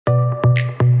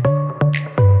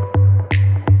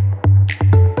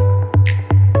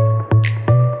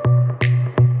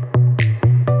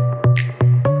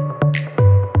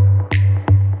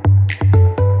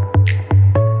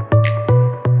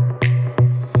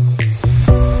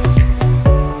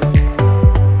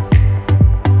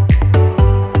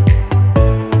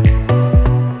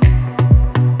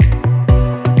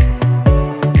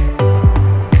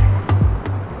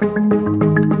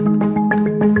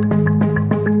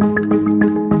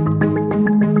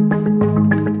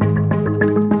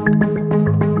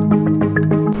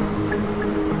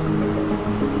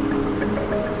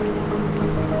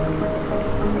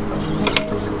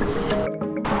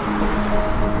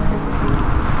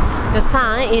The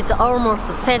sun is almost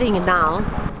setting now.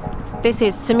 This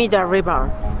is Sumida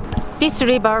River. This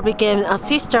river became a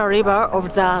sister river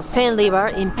of the Seine River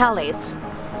in Paris.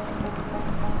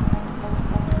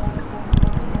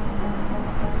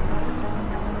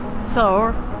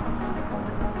 So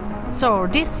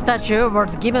this statue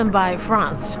was given by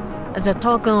France as a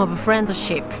token of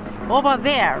friendship. Over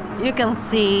there, you can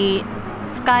see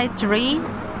Sky Tree,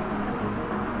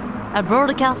 a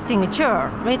broadcasting tower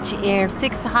which is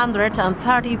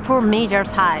 634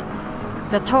 meters high,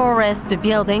 the tallest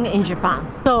building in Japan.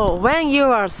 So when you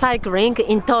are cycling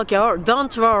in Tokyo,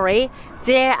 don't worry,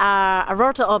 there are a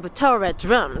lot of toilet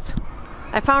rooms.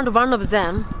 I found one of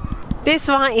them. This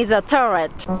one is a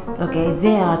toilet. Okay,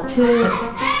 there are 2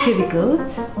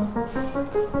 cubicles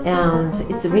and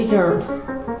it's a little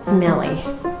smelly,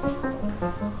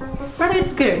 but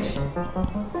it's good.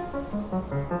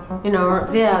 You know,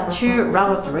 there are 2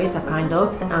 lavatories, kind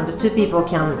of, and 2 people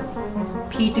can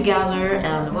pee together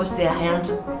and wash their hands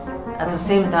at the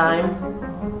same time.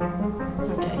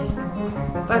 Okay.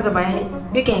 By the way,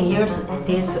 you can use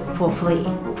this for free.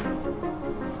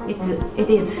 It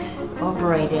is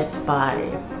operated by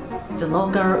the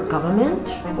local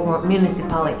government or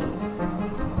municipality.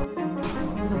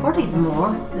 What is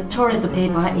more, the toilet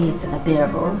paper is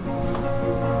available.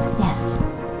 Yes,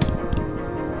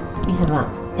 we have an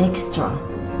extra.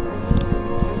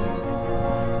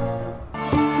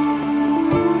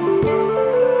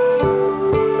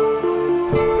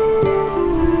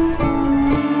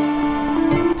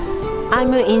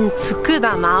 I'm in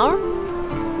Tsukuda now.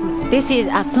 This is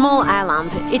a small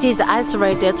island. It is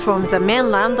isolated from the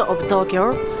mainland of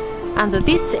Tokyo, and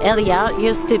this area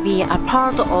used to be a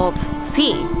part of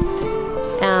sea.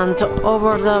 And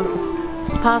over the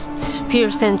past few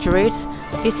centuries,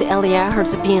 this area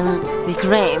has been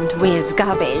reclaimed with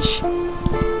garbage.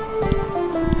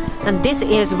 And this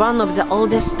is one of the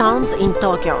oldest towns in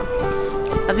Tokyo.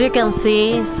 As you can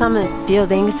see, some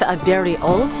buildings are very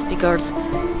old because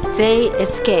they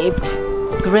escaped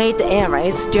great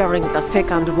eras during the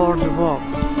Second World War.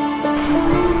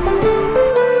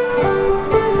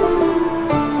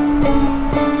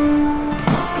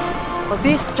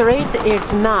 This street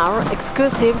is now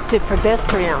exclusive to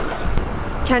pedestrians.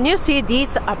 Can you see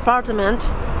these apartments?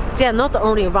 They are not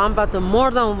only one but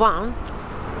more than one.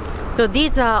 So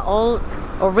these are all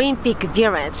Olympic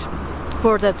Village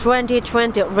for the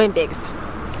 2020 Olympics.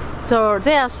 So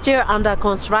they are still under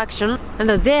construction, and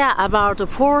there are about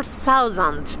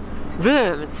 4,000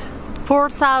 rooms,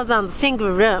 4,000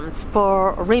 single rooms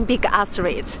for Olympic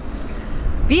athletes.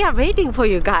 We are waiting for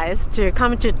you guys to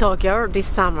come to Tokyo this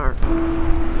summer.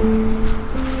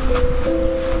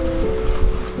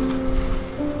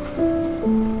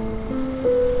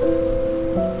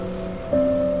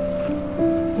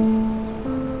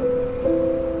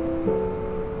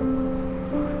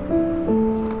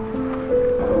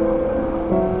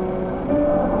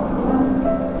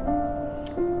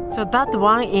 So that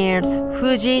one is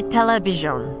Fuji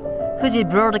Television, Fuji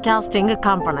Broadcasting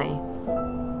Company.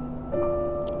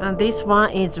 And this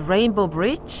one is Rainbow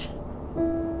Bridge,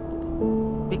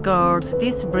 because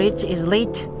this bridge is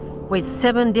lit with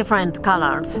 7 different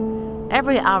colors.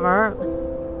 Every hour,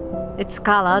 its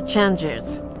color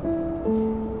changes.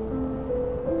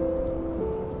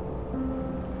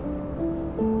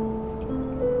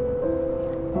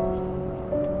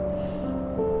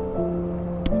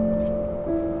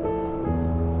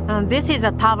 And this is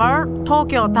a tower,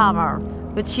 Tokyo Tower,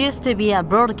 which used to be a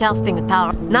broadcasting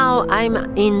tower. Now I'm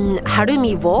in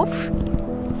Harumi Wharf,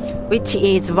 which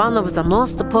is one of the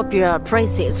most popular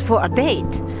places for a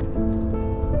date.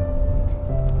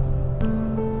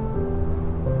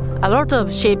 A lot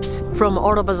of ships from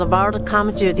all over the world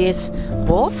come to this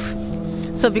wharf.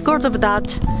 So because of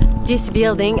that, this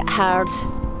building has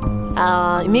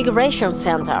an immigration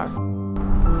center.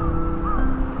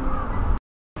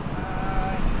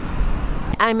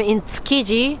 I'm in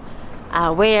Tsukiji,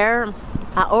 where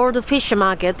an old fish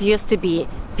market used to be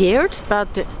built,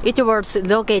 but it was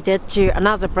located to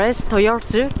another place,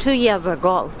 Toyotsu, 2 years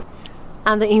ago.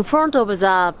 And in front of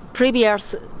the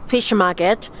previous fish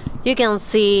market, you can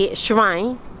see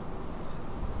shrine,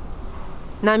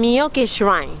 Namioke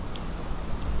Shrine.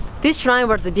 This shrine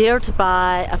was built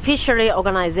by a fishery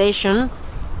organization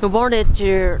who wanted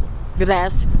to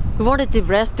bless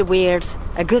with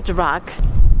a good luck.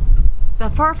 The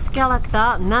first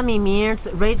character, Nami, means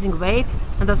raising wave,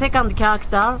 and the second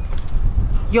character,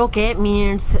 Yoke,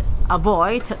 means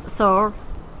avoid. So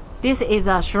this is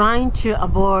a shrine to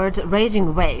avoid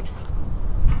raising waves.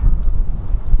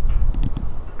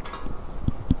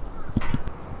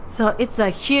 So it's a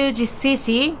huge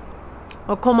sisi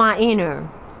or Koma Inu.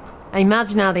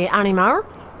 imaginary animal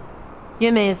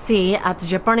you may see at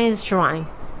Japanese shrine.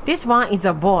 This one is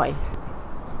a boy.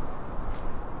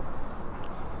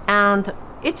 And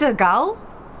it's a girl,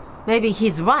 maybe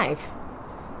his wife.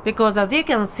 Because as you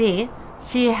can see,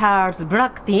 she has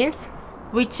black teeth,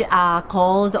 which are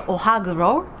called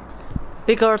ohaguro.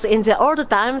 Because in the old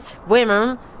times,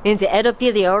 women in the Edo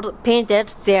period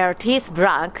painted their teeth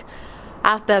black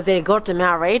after they got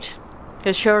married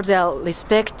to show their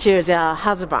respect to their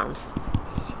husbands.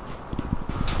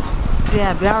 There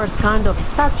are various kind of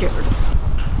statues.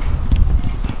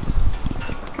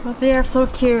 But they are so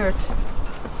cute.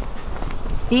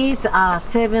 These are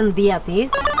 7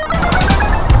 deities.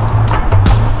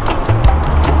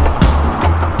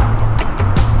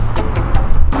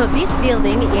 So this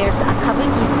building is a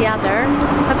kabuki theater.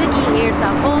 Kabuki is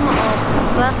a form of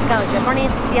classical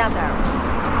Japanese theater.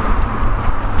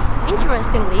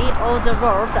 Interestingly, all the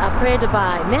roles are played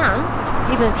by men.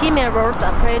 Even female roles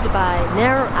are played by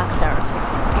male actors.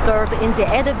 Because in the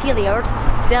Edo period,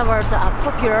 there was a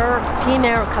popular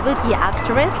female kabuki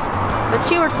actress, but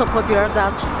she was so popular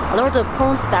that a lot of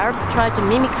porn stars tried to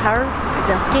mimic her with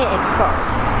their skin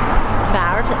exposed.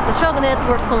 But the shogunate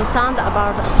was concerned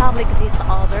about public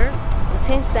disorder, and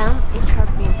since then it has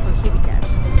been prohibited.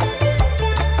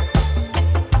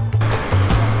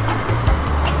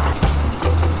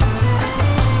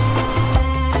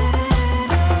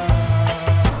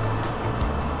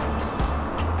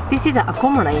 This is an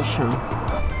accommodation.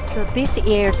 So this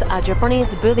is a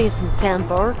Japanese Buddhism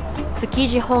temple,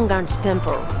 Tsukiji Honganji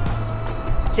Temple.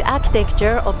 The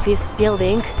architecture of this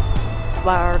building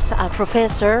was a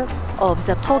professor of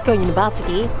the Tokyo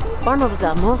University, one of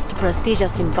the most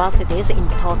prestigious universities in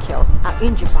Tokyo,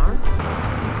 in Japan.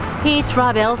 He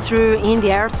traveled through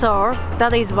India, so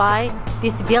that is why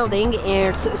this building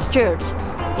is structured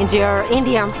in their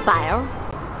Indian style.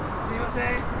 すいません。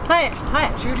はい、は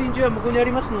い。駐輪場は向こうにあ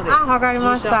りますので。あ、わかり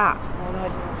ました。お願い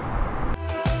します。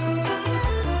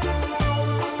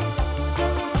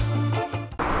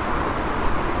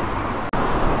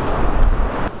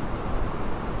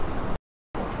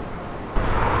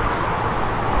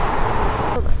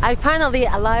I finally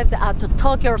arrived at the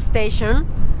Tokyo station.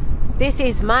 This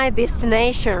is my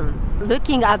destination.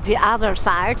 Looking at the other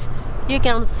side, you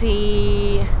can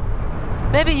see,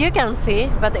 maybe you can see,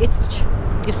 but it's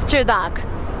too dark.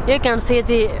 You can see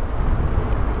the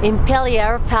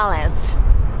Imperial Palace.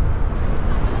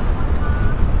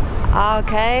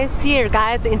 Okay, see you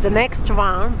guys in the next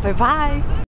one. Bye bye.